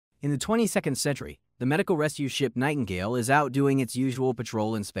In the 22nd century, the medical rescue ship Nightingale is out doing its usual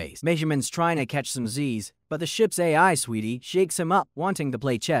patrol in space. Benjamin's trying to catch some Z's, but the ship's AI sweetie shakes him up, wanting to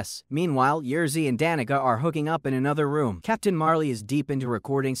play chess. Meanwhile, Yerzy and Danica are hooking up in another room. Captain Marley is deep into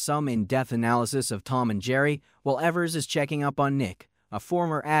recording some in-depth analysis of Tom and Jerry, while Evers is checking up on Nick, a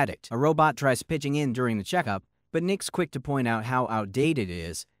former addict. A robot tries pitching in during the checkup, but Nick's quick to point out how outdated it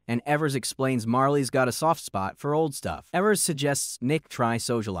is, and Evers explains Marley's got a soft spot for old stuff. Evers suggests Nick try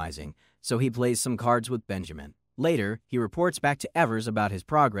socializing, so he plays some cards with Benjamin. Later, he reports back to Evers about his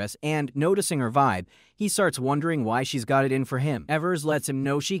progress, and, noticing her vibe, he starts wondering why she's got it in for him. Evers lets him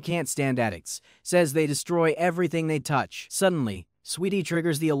know she can't stand addicts, says they destroy everything they touch. Suddenly, Sweetie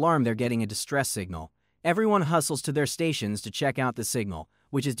triggers the alarm they're getting a distress signal. Everyone hustles to their stations to check out the signal,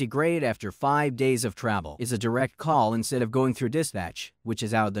 which is degraded after 5 days of travel. It's a direct call instead of going through dispatch, which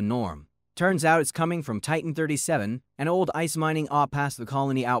is out of the norm. Turns out it's coming from Titan 37, an old ice mining op past the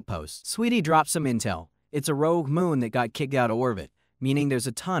colony outpost. Sweetie drops some intel. It's a rogue moon that got kicked out of orbit, meaning there's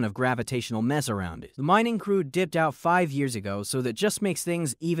a ton of gravitational mess around it. The mining crew dipped out 5 years ago, so that just makes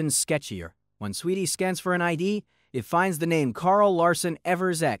things even sketchier. When Sweetie scans for an ID, it finds the name Carl Larson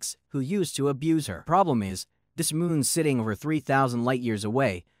Evers X, who used to abuse her. Problem is, this moon's sitting over 3,000 light-years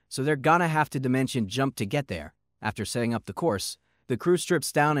away, so they're gonna have to dimension jump to get there. After setting up the course, the crew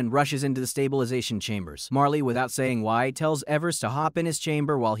strips down and rushes into the stabilization chambers. Marley, without saying why, tells Evers to hop in his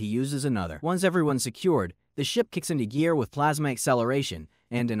chamber while he uses another. Once everyone's secured, the ship kicks into gear with plasma acceleration,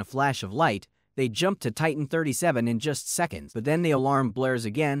 and in a flash of light, they jump to Titan 37 in just seconds. But then the alarm blares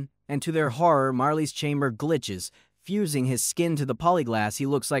again, and to their horror, Marley's chamber glitches. Fusing his skin to the polyglass, he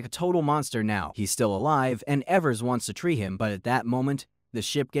looks like a total monster now. He's still alive, and Evers wants to tree him, but at that moment, the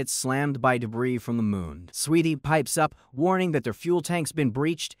ship gets slammed by debris from the moon. Sweetie pipes up, warning that their fuel tank's been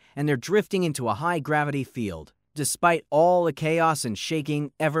breached, and they're drifting into a high-gravity field. Despite all the chaos and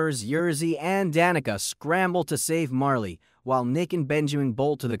shaking, Evers, Yerzy, and Danica scramble to save Marley, while Nick and Benjamin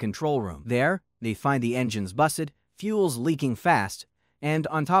bolt to the control room. There, they find the engines busted, fuel's leaking fast, and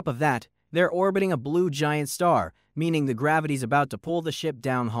on top of that, they're orbiting a blue giant star, meaning the gravity's about to pull the ship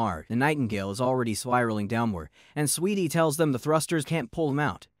down hard. The Nightingale is already spiraling downward, and Sweetie tells them the thrusters can't pull them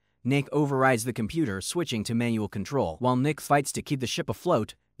out. Nick overrides the computer, switching to manual control. While Nick fights to keep the ship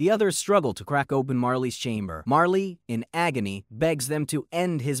afloat, the others struggle to crack open Marley's chamber. Marley, in agony, begs them to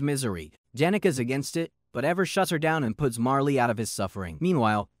end his misery. Danica's against it, but Evers shuts her down and puts Marley out of his suffering.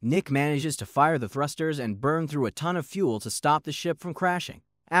 Meanwhile, Nick manages to fire the thrusters and burn through a ton of fuel to stop the ship from crashing.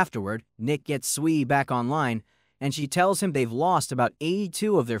 Afterward, Nick gets Sweetie back online, and she tells him they've lost about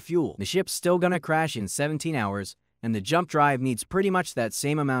 82 of their fuel. The ship's still gonna crash in 17 hours, and the jump drive needs pretty much that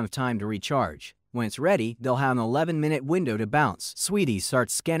same amount of time to recharge. When it's ready, they'll have an 11-minute window to bounce. Sweetie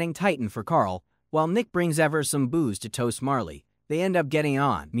starts scanning Titan for Carl, while Nick brings Evers some booze to toast Marley. They end up getting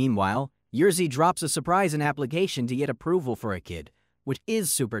on. Meanwhile, Yerzy drops a surprise in application to get approval for a kid, which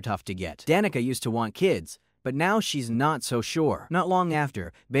is super tough to get. Danica used to want kids, but now she's not so sure. Not long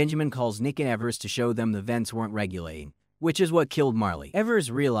after, Benjamin calls Nick and Evers to show them the vents weren't regulating, which is what killed Marley.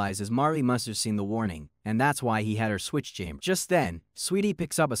 Evers realizes Marley must have seen the warning, and that's why he had her switch chamber. Just then, Sweetie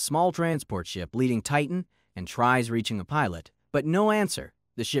picks up a small transport ship leading Titan and tries reaching a pilot, but no answer.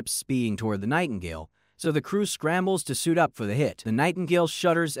 The ship's speeding toward the Nightingale, so the crew scrambles to suit up for the hit. The Nightingale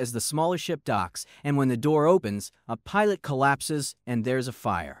shudders as the smaller ship docks, and when the door opens, a pilot collapses and there's a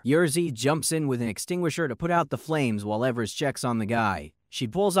fire. Yerzy jumps in with an extinguisher to put out the flames while Evers checks on the guy. She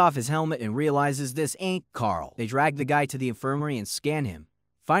pulls off his helmet and realizes this ain't Carl. They drag the guy to the infirmary and scan him,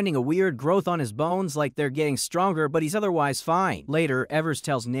 finding a weird growth on his bones like they're getting stronger, but he's otherwise fine. Later, Evers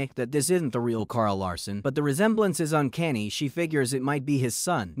tells Nick that this isn't the real Carl Larson, but the resemblance is uncanny. She figures it might be his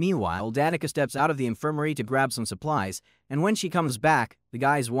son. Meanwhile, Danica steps out of the infirmary to grab some supplies, and when she comes back, the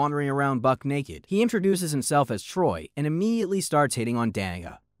guy's wandering around buck naked. He introduces himself as Troy and immediately starts hitting on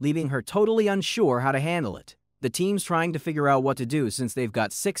Danica, leaving her totally unsure how to handle it. The team's trying to figure out what to do since they've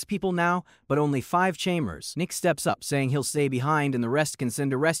got 6 people now, but only 5 chambers. Nick steps up, saying he'll stay behind and the rest can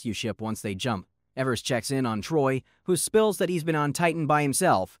send a rescue ship once they jump. Evers checks in on Troy, who spills that he's been on Titan by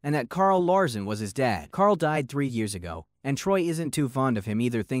himself and that Carl Larson was his dad. Carl died 3 years ago, and Troy isn't too fond of him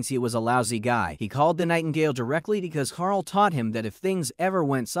either, thinks he was a lousy guy. He called the Nightingale directly because Carl taught him that if things ever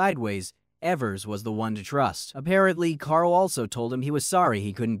went sideways, Evers was the one to trust. Apparently, Carl also told him he was sorry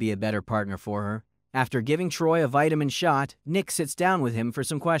he couldn't be a better partner for her. After giving Troy a vitamin shot, Nick sits down with him for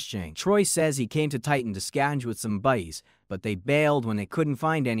some questioning. Troy says he came to Titan to scavenge with some buddies, but they bailed when they couldn't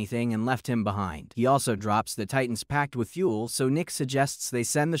find anything and left him behind. He also drops the Titan's packed with fuel, so Nick suggests they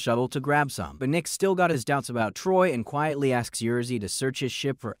send the shuttle to grab some. But Nick's still got his doubts about Troy and quietly asks Yerzy to search his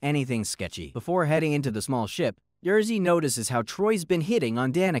ship for anything sketchy. Before heading into the small ship, Yerzy notices how Troy's been hitting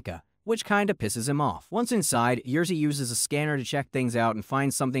on Danica, which kinda pisses him off. Once inside, Yerzy uses a scanner to check things out and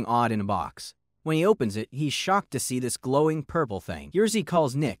finds something odd in a box. When he opens it, he's shocked to see this glowing purple thing. Yerzy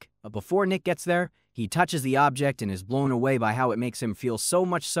calls Nick, but before Nick gets there, he touches the object and is blown away by how it makes him feel, so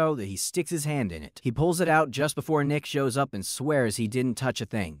much so that he sticks his hand in it. He pulls it out just before Nick shows up and swears he didn't touch a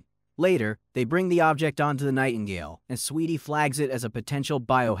thing. Later, they bring the object onto the Nightingale, and Sweetie flags it as a potential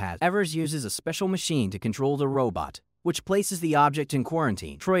biohazard. Evers uses a special machine to control the robot, which places the object in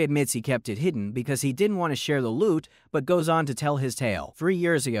quarantine. Troy admits he kept it hidden because he didn't want to share the loot, but goes on to tell his tale. 3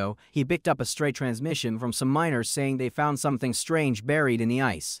 years ago, he picked up a stray transmission from some miners saying they found something strange buried in the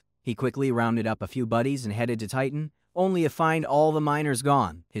ice. He quickly rounded up a few buddies and headed to Titan, only to find all the miners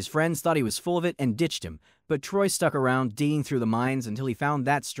gone. His friends thought he was full of it and ditched him, but Troy stuck around digging through the mines until he found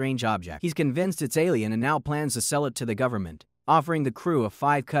that strange object. He's convinced it's alien and now plans to sell it to the government, offering the crew a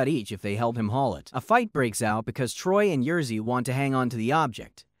 5 cut each if they help him haul it. A fight breaks out because Troy and Yerzy want to hang on to the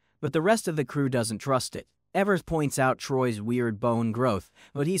object, but the rest of the crew doesn't trust it. Evers points out Troy's weird bone growth,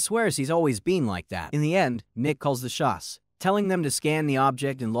 but he swears he's always been like that. In the end, Nick calls the shots, telling them to scan the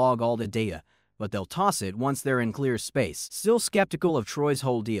object and log all the data, but they'll toss it once they're in clear space. Still skeptical of Troy's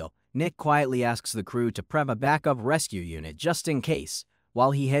whole deal, Nick quietly asks the crew to prep a backup rescue unit just in case,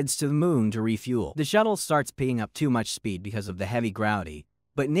 while he heads to the moon to refuel. The shuttle starts picking up too much speed because of the heavy gravity,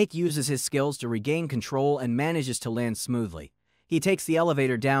 but Nick uses his skills to regain control and manages to land smoothly. He takes the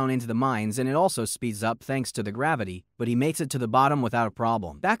elevator down into the mines and it also speeds up thanks to the gravity, but he makes it to the bottom without a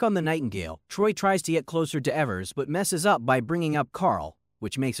problem. Back on the Nightingale, Troy tries to get closer to Evers but messes up by bringing up Carl,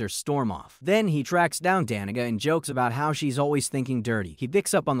 which makes her storm off. Then he tracks down Danica and jokes about how she's always thinking dirty. He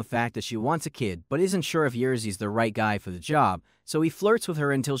picks up on the fact that she wants a kid but isn't sure if Yerzy's the right guy for the job, so he flirts with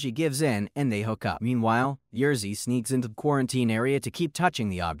her until she gives in and they hook up. Meanwhile, Yerzy sneaks into the quarantine area to keep touching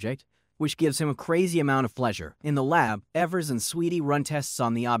the object, which gives him a crazy amount of pleasure. In the lab, Evers and Sweetie run tests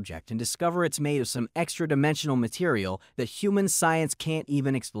on the object and discover it's made of some extra-dimensional material that human science can't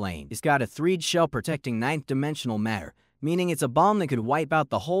even explain. It's got a 3D shell protecting 9th-dimensional matter, meaning it's a bomb that could wipe out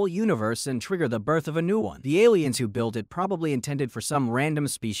the whole universe and trigger the birth of a new one. The aliens who built it probably intended for some random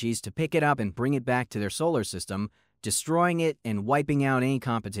species to pick it up and bring it back to their solar system, destroying it and wiping out any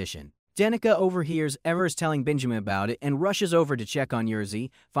competition. Danica overhears Evers telling Benjamin about it and rushes over to check on Yerzy,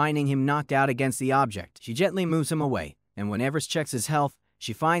 finding him knocked out against the object. She gently moves him away, and when Evers checks his health,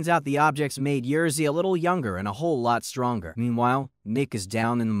 she finds out the object's made Yerzy a little younger and a whole lot stronger. Meanwhile, Nick is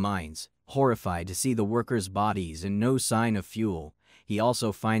down in the mines, horrified to see the workers' bodies and no sign of fuel. He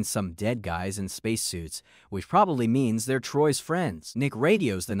also finds some dead guys in spacesuits, which probably means they're Troy's friends. Nick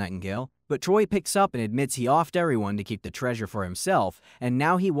radios the Nightingale, but Troy picks up and admits he offed everyone to keep the treasure for himself, and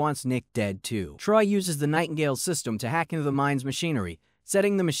now he wants Nick dead too. Troy uses the Nightingale's system to hack into the mine's machinery,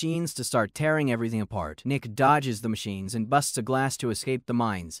 setting the machines to start tearing everything apart. Nick dodges the machines and busts a glass to escape the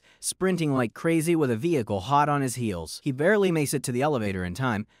mines, sprinting like crazy with a vehicle hot on his heels. He barely makes it to the elevator in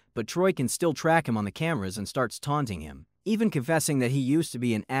time, but Troy can still track him on the cameras and starts taunting him, even confessing that he used to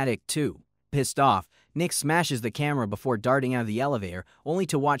be an addict too. Pissed off, Nick smashes the camera before darting out of the elevator, only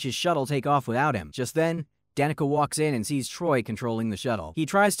to watch his shuttle take off without him. Just then, Danica walks in and sees Troy controlling the shuttle. He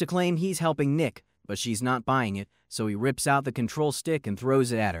tries to claim he's helping Nick, but she's not buying it, so he rips out the control stick and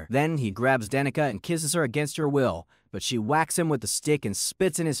throws it at her. Then he grabs Danica and kisses her against her will, but she whacks him with the stick and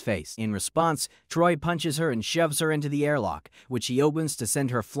spits in his face. In response, Troy punches her and shoves her into the airlock, which he opens to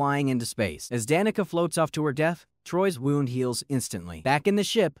send her flying into space. As Danica floats off to her death, Troy's wound heals instantly. Back in the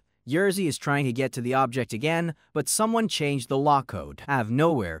ship, Yerzy is trying to get to the object again, but someone changed the lock code. Out of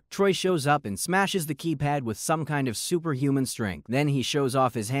nowhere, Troy shows up and smashes the keypad with some kind of superhuman strength. Then he shows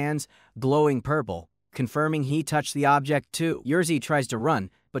off his hands, glowing purple, confirming he touched the object too. Yerzy tries to run,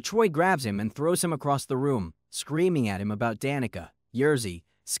 but Troy grabs him and throws him across the room, screaming at him about Danica. Yerzy,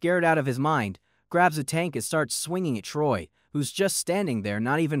 scared out of his mind, grabs a tank and starts swinging at Troy, who's just standing there,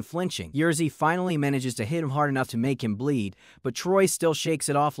 not even flinching. Yerzy finally manages to hit him hard enough to make him bleed, but Troy still shakes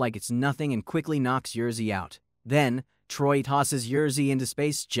it off like it's nothing and quickly knocks Yerzy out. Then, Troy tosses Yerzy into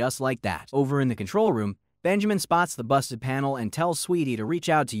space just like that. Over in the control room, Benjamin spots the busted panel and tells Sweetie to reach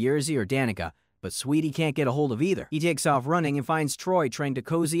out to Yerzy or Danica, but Sweetie can't get a hold of either. He takes off running and finds Troy trying to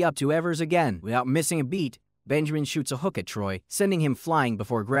cozy up to Evers again. Without missing a beat, Benjamin shoots a hook at Troy, sending him flying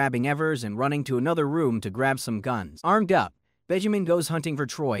before grabbing Evers and running to another room to grab some guns. Armed up, Benjamin goes hunting for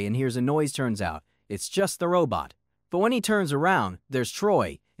Troy and hears a noise. Turns out it's just the robot. But when he turns around, there's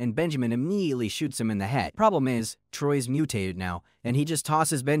Troy, and Benjamin immediately shoots him in the head. Problem is, Troy's mutated now, and he just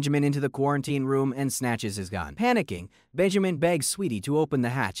tosses Benjamin into the quarantine room and snatches his gun. Panicking, Benjamin begs Sweetie to open the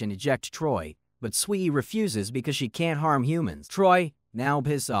hatch and eject Troy, but Sweetie refuses because she can't harm humans. Troy, now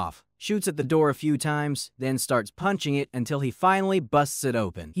pissed off, shoots at the door a few times, then starts punching it until he finally busts it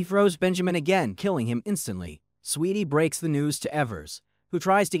open. He throws Benjamin again, killing him instantly. Sweetie breaks the news to Evers, who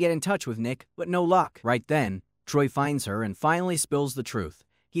tries to get in touch with Nick, but no luck. Right then, Troy finds her and finally spills the truth.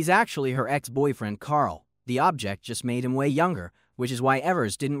 He's actually her ex-boyfriend, Carl. The object just made him way younger, which is why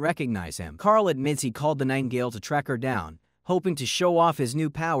Evers didn't recognize him. Carl admits he called the Nightingale to track her down, hoping to show off his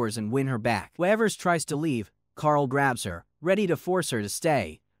new powers and win her back. When Evers tries to leave, Carl grabs her, ready to force her to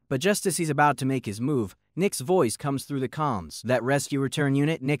stay. But just as he's about to make his move, Nick's voice comes through the comms. That rescue return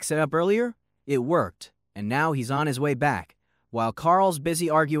unit Nick set up earlier? It worked, and now he's on his way back. While Carl's busy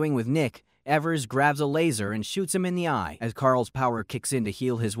arguing with Nick, Evers grabs a laser and shoots him in the eye. As Carl's power kicks in to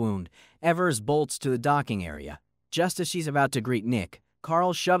heal his wound, Evers bolts to the docking area. Just as she's about to greet Nick,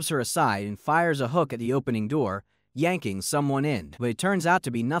 Carl shoves her aside and fires a hook at the opening door, yanking someone in. But it turns out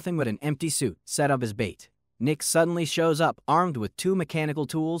to be nothing but an empty suit set up as bait. Nick suddenly shows up, armed with 2 mechanical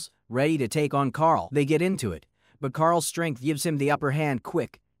tools, ready to take on Carl. They get into it, but Carl's strength gives him the upper hand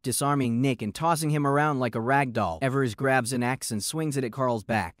quick, disarming Nick and tossing him around like a rag doll. Evers grabs an axe and swings it at Carl's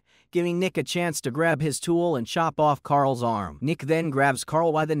back, giving Nick a chance to grab his tool and chop off Carl's arm. Nick then grabs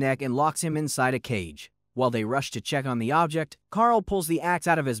Carl by the neck and locks him inside a cage. While they rush to check on the object, Carl pulls the axe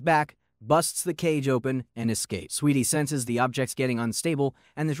out of his back, busts the cage open, and escapes. Sweetie senses the object's getting unstable,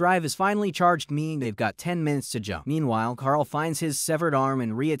 and the drive is finally charged, meaning they've got 10 minutes to jump. Meanwhile, Carl finds his severed arm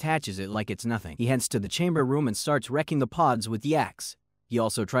and reattaches it like it's nothing. He heads to the chamber room and starts wrecking the pods with the axe. He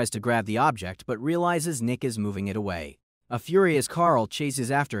also tries to grab the object, but realizes Nick is moving it away. A furious Carl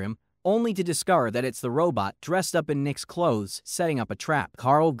chases after him, only to discover that it's the robot dressed up in Nick's clothes, setting up a trap.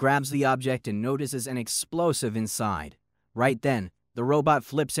 Carl grabs the object and notices an explosive inside. Right then, the robot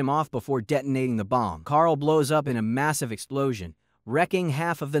flips him off before detonating the bomb. Carl blows up in a massive explosion, wrecking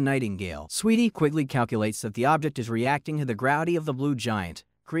half of the Nightingale. Sweetie quickly calculates that the object is reacting to the gravity of the blue giant,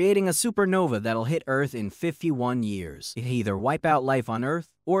 creating a supernova that'll hit Earth in 51 years. It'll either wipe out life on Earth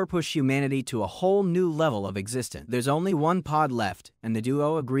or push humanity to a whole new level of existence. There's only one pod left, and the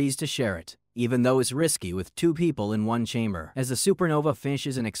duo agrees to share it, even though it's risky with 2 people in one chamber. As the supernova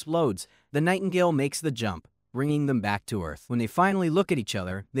finishes and explodes, the Nightingale makes the jump, bringing them back to Earth. When they finally look at each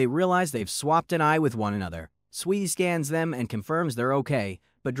other, they realize they've swapped an eye with one another. Sweetie scans them and confirms they're okay,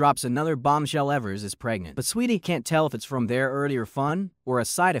 but drops another bombshell: Evers is pregnant. But Sweetie can't tell if it's from their earlier fun or a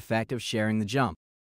side effect of sharing the jump.